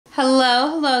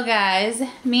Hello guys.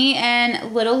 Me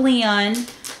and little Leon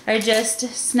are just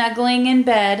snuggling in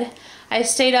bed. I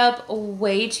stayed up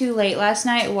way too late last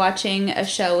night watching a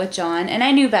show with John, and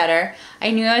I knew better.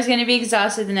 I knew I was going to be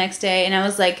exhausted the next day, and I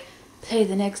was like, play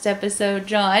the next episode,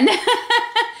 John.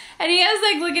 And he was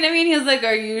like looking at me and he was like,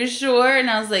 are you sure?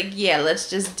 And I was like, yeah, let's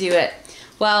just do it.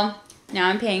 Well, now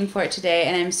I'm paying for it today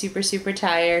and I'm super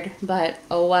tired, but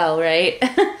oh well, right?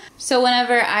 So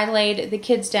whenever I laid the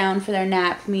kids down for their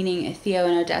nap, meaning Theo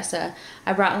and Odessa,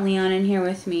 I brought Leon in here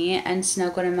with me and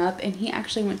snuggled him up, and he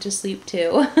actually went to sleep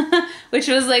too, which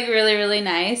was like really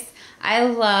nice. I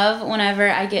love whenever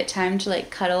I get time to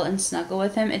like cuddle and snuggle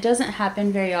with him. It doesn't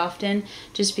happen very often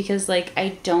just because like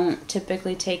I don't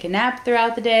typically take a nap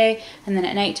throughout the day, and then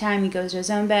at nighttime he goes to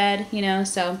his own bed, you know,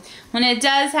 so when it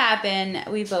does happen,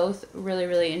 we both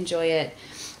really enjoy it.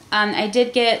 I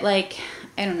did get like,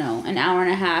 I don't know, an hour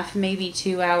and a half, maybe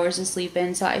 2 hours of sleep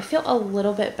in, so I feel a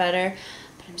little bit better,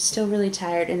 but I'm still really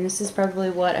tired, and this is probably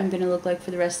what I'm gonna look like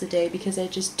for the rest of the day because I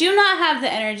just do not have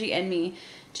the energy in me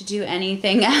to do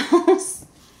anything else.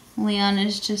 Leon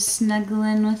is just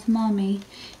snuggling with mommy.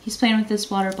 He's playing with this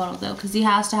water bottle though, because he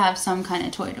has to have some kind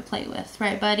of toy to play with,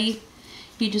 right buddy?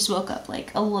 He just woke up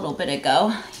like a little bit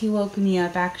ago. He woke me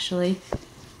up actually.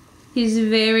 He's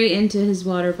very into his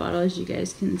water bottle, as you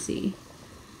guys can see.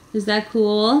 Is that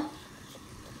cool?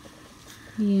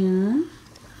 Yeah.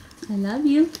 I love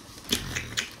you.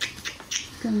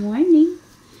 Good morning.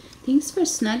 Thanks for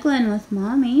snuggling with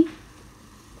mommy.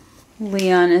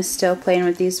 Leon is still playing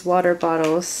with these water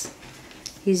bottles.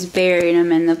 He's burying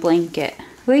them in the blanket.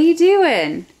 What are you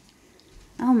doing?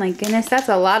 Oh my goodness, that's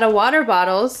a lot of water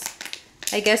bottles.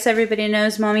 I guess everybody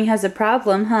knows mommy has a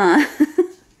problem, huh?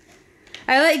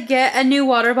 I like get a new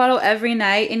water bottle every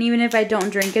night, and even if I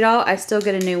don't drink it all, I still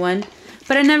get a new one.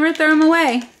 But I never throw them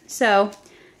away. So,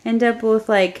 end up with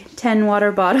like 10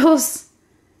 water bottles.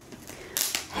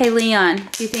 Hey Leon,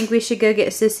 do you think we should go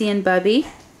get Sissy and Bubby?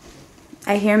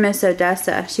 I hear Miss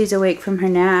Odessa. She's awake from her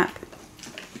nap.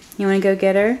 You want to go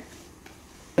get her?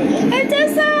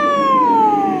 Odessa!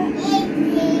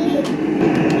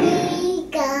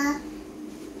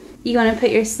 You want to put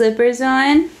your slippers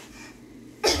on?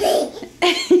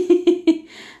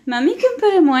 Mommy can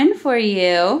put them on for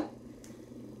you.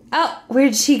 Oh,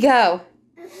 where'd she go?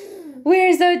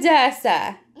 Where's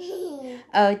Odessa?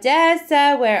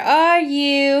 Odessa, where are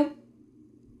you?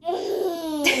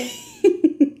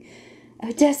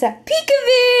 Odessa,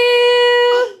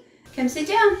 peekaboo! Come sit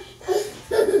down.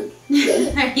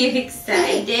 Are you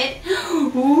excited?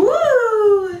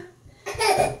 Woo!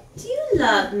 Do you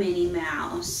love Minnie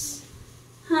Mouse?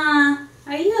 Huh?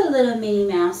 Are you a little Minnie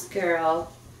Mouse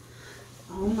girl?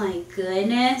 Oh my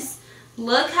goodness.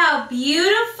 Look how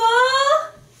beautiful!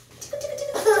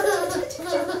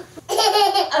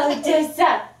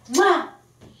 Odessa, mwah!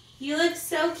 You look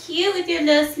so cute with your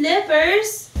little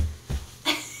slippers.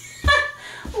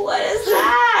 What is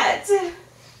that?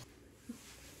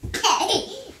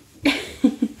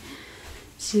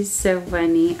 She's so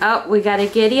funny. Oh, we gotta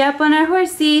giddy up on our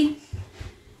horsey.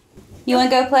 You wanna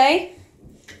go play?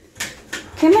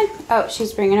 Come on. Oh,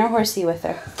 she's bringing her horsey with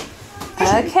her.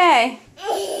 Okay.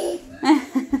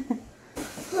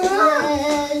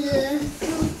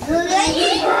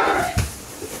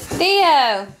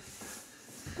 Theo,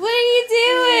 what are you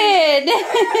doing?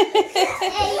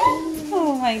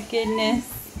 Oh my goodness.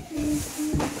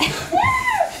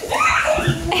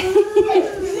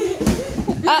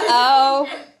 Uh-oh.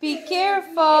 Be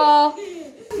careful.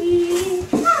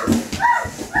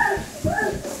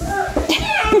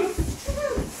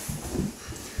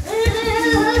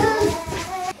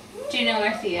 Do you know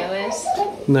where Theo is?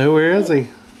 No, where is he?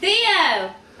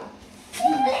 Theo!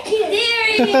 There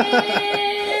he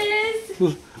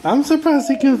is! I'm surprised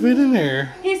he can fit in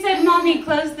there. He said, Mommy,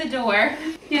 close the door.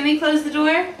 You want me to close the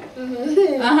door?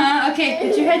 Uh-huh. Okay,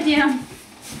 put your head down.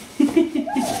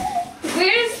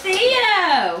 Where's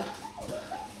Theo?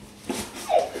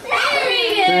 There he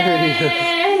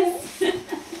is!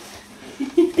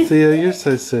 Theo, you're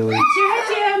so silly. Put your head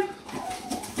down.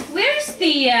 Where's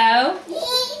Theo?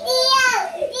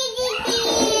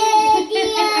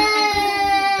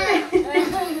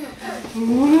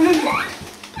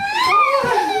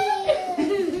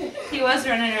 He was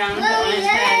running around with it on his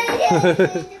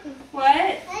head.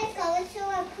 What?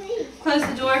 Close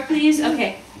the door, please.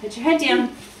 Okay, put your head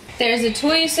down. There's a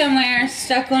toy somewhere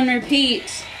stuck on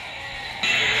repeat.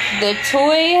 The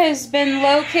toy has been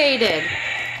located.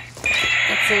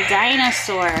 It's a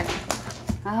dinosaur.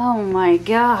 Oh my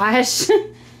gosh.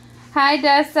 Hi,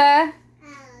 Dessa.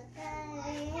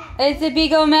 It's a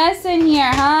big old mess in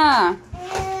here, huh?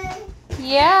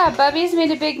 Yeah, Bubby's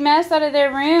made a big mess out of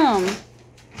their room.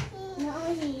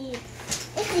 No,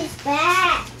 this is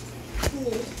bad.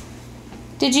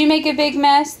 Did you make a big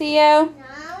mess, Theo? No,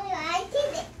 I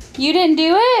did it. You didn't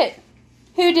do it?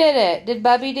 Who did it? Did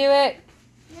Bubby do it?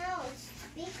 No,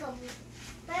 speak of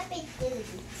Bubby did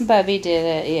it. Bubby did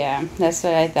it, yeah. That's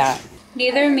what I thought.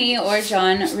 Neither me or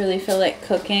John really feel like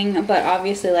cooking, but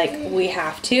obviously, like, we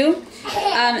have to.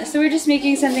 So we're just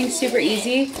making something super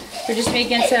easy. We're just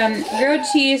making some grilled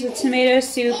cheese with tomato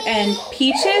soup and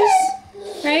peaches,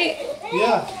 right?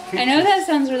 Yeah. I know that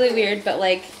sounds really weird, but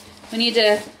like, we need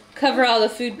to cover all the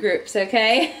food groups,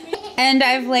 okay? And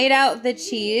I've laid out the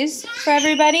cheese for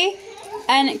everybody.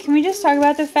 And can we just talk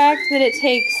about the fact that it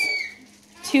takes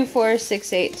 2, 4,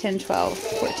 6, 8, 10, 12,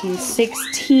 14,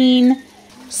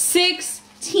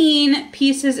 16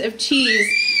 pieces of cheese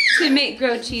to make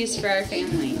grilled cheese for our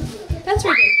family. That's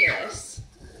ridiculous.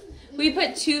 We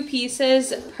put 2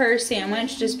 pieces per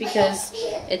sandwich just because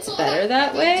it's better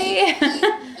that way.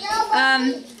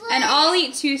 And I'll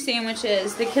eat 2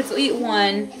 sandwiches. The kids will eat 1,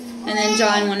 and then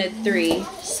John wanted 3.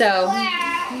 So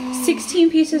 16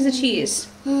 pieces of cheese.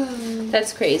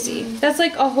 That's crazy. That's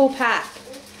like a whole pack.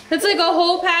 That's like a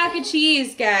whole pack of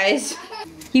cheese, guys.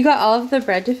 You got all of the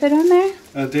bread to fit on there?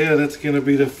 I did. It's going to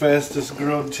be the fastest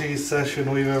grilled cheese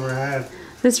session we've ever had.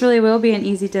 This really will be an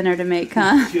easy dinner to make,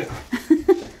 huh? Yeah.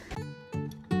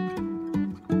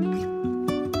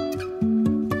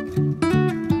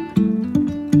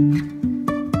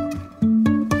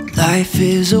 Life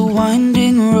is a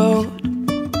winding road,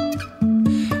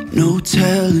 no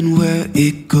telling where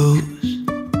it goes.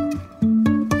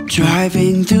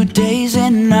 Driving through days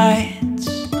and nights,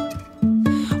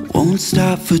 won't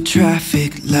stop for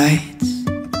traffic lights.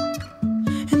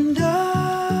 And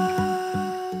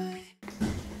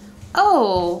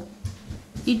Oh,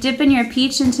 you dipping your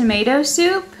peach in tomato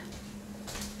soup?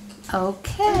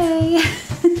 Okay.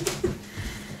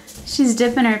 She's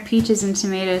dipping her peaches in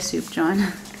tomato soup,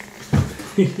 John.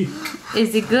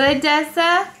 Is it good,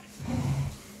 Dessa?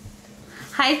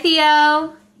 Hi,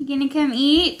 Theo. You gonna come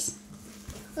eat?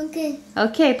 Okay.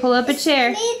 Okay, pull up a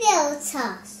chair. Tomato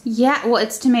sauce. Yeah, well,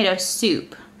 it's tomato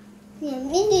soup. Yeah,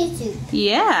 mini soup.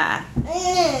 Yeah.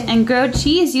 And grilled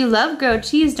cheese. You love grilled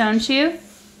cheese, don't you?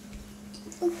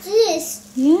 What's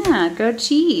this? Yeah, grilled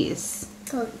cheese.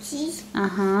 Goat cheese.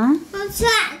 Uh-huh. What's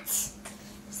that?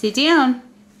 Sit down.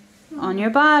 On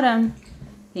your bottom.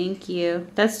 Thank you.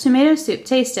 That's tomato soup.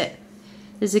 Taste it.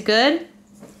 Is it good?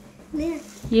 Yeah.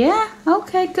 Yeah?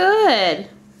 Okay, good.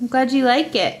 I'm glad you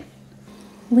like it.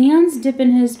 Leon's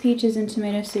dipping his peaches in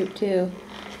tomato soup too.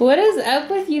 What is up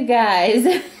with you guys?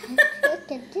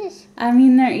 Look at this. I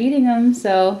mean, they're eating them,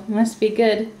 so must be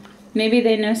good. Maybe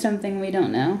they know something we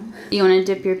don't know. You want to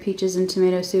dip your peaches in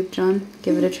tomato soup, John?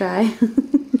 Give it a try.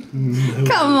 No.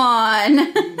 Come on.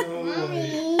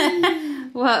 Mommy.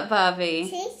 What, Bobby?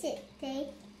 Taste it, Dave.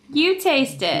 You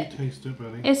taste it. Taste it,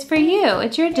 buddy. It's for you.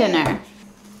 It's your dinner.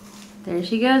 There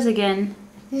she goes again.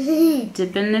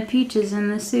 Dipping the peaches in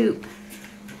the soup.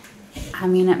 I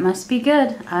mean, it must be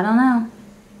good. I don't know.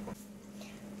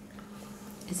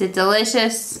 Is it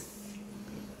delicious?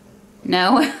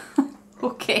 No?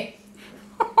 Okay.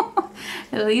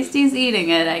 At least he's eating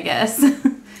it, I guess.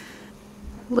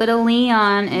 Little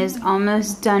Leon is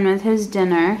almost done with his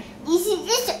dinner. You see,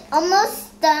 this is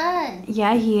almost done.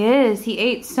 Yeah, he is. He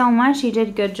ate so much. He did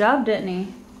a good job, didn't he?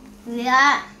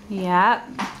 Yeah. Yep.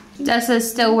 Dessa's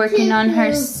still working on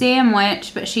her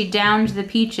sandwich, but she downed the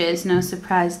peaches. No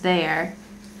surprise there.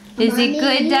 Is it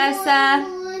good, Dessa?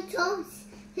 More sauce.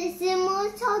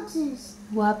 More sauces.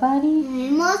 What, buddy?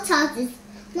 More sauces.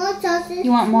 More sauces.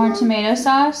 You want more tomato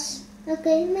sauce?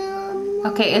 Okay, more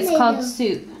Okay, it's tomato. called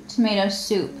soup. Tomato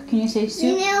soup. Can you say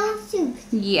soup? Tomato soup.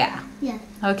 Yeah. Yeah.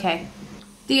 Okay.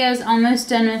 Theo's almost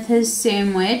done with his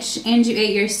sandwich. And you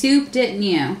ate your soup, didn't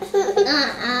you?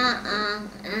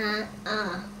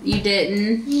 You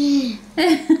didn't?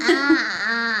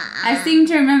 I seem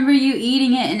to remember you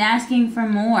eating it and asking for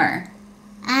more.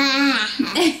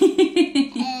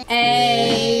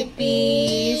 A,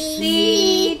 B,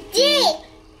 C, D,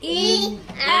 E,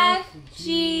 F,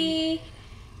 G,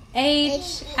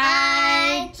 H,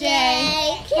 I,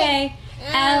 J, K,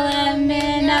 L, M,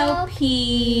 N, O,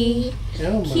 P, Q,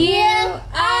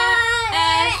 R,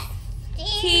 S,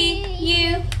 T,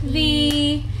 U,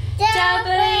 V,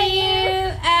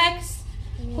 W, X,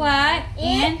 Y,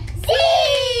 and Z!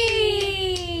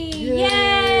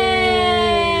 Yay!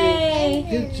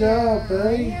 Good job,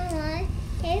 buddy.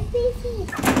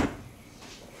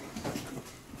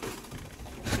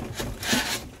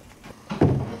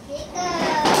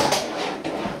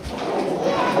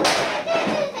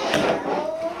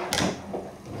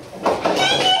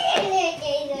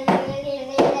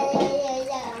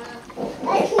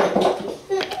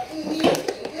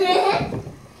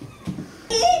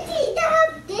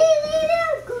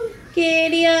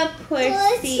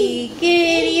 horsey,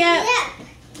 giddy up.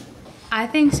 I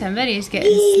think somebody's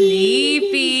getting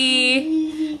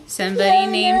sleepy. Somebody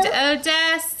named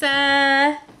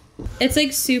Odessa. It's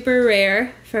like super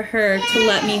rare for her to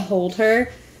let me hold her.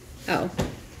 Oh,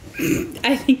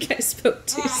 I think I spoke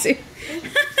too soon.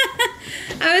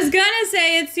 I was gonna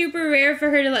say it's super rare for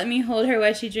her to let me hold her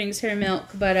while she drinks her milk,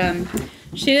 but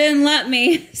she didn't let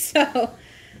me, so.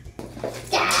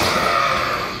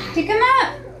 Okay, come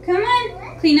up. Come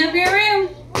on. Clean up your room.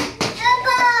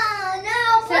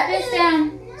 Set this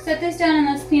down. Set this down and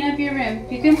let's clean up your room.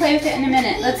 You can play with it in a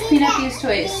minute. Let's clean up these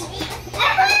toys.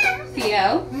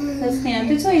 Theo, let's clean up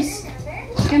the toys.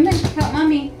 Come on, help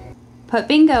mommy. Put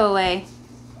Bingo away.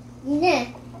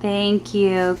 Thank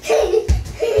you.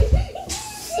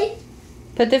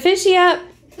 Put the fishy up.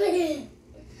 I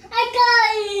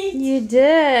got it. You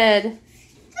did.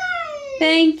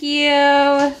 Thank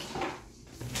you.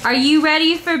 Are you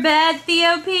ready for bed,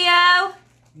 Theo Pio?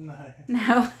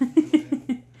 No.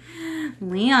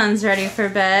 Leon's ready for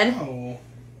bed. Oh.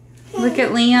 Look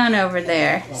at Leon over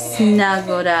there,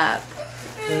 snuggled up.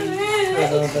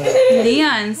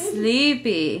 Leon's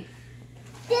sleepy.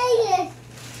 Dang it.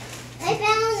 I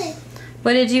found it.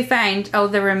 What did you find? Oh,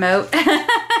 the remote.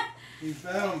 You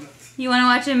found it. You want to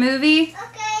watch a movie? Okay.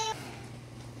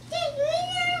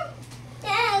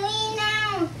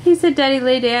 Daddy, He said, Daddy,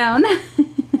 lay down.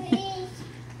 please.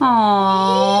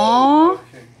 Aww.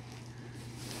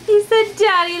 He said,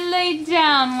 Daddy, lay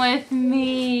down with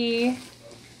me.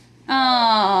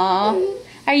 Aww.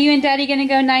 Are you and Daddy gonna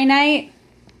go night-night?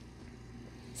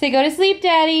 Say, go to sleep,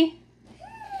 Daddy.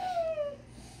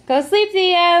 Go sleep,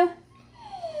 Theo.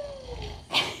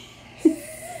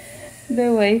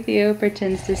 The way Theo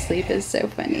pretends to sleep is so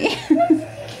funny.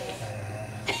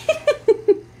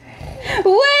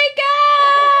 Wake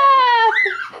up!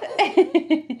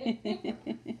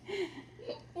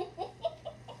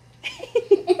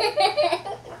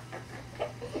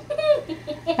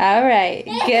 All right.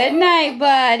 Good night,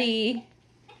 buddy.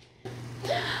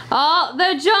 Oh,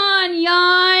 the John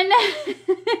yawn.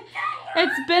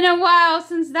 It's been a while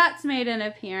since that's made an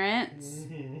appearance.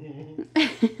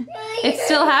 It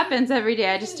still happens every day.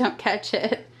 I just don't catch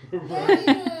it.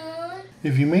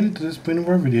 If you made it to this point of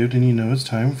our video, then you know it's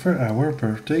time for our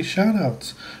birthday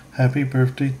shoutouts. Happy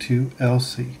birthday to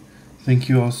Elsie. Thank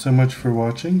you all so much for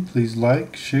watching. Please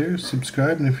like, share,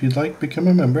 subscribe, and if you'd like, become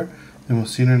a member. And we'll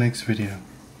see you in our next video.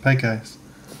 Bye, guys.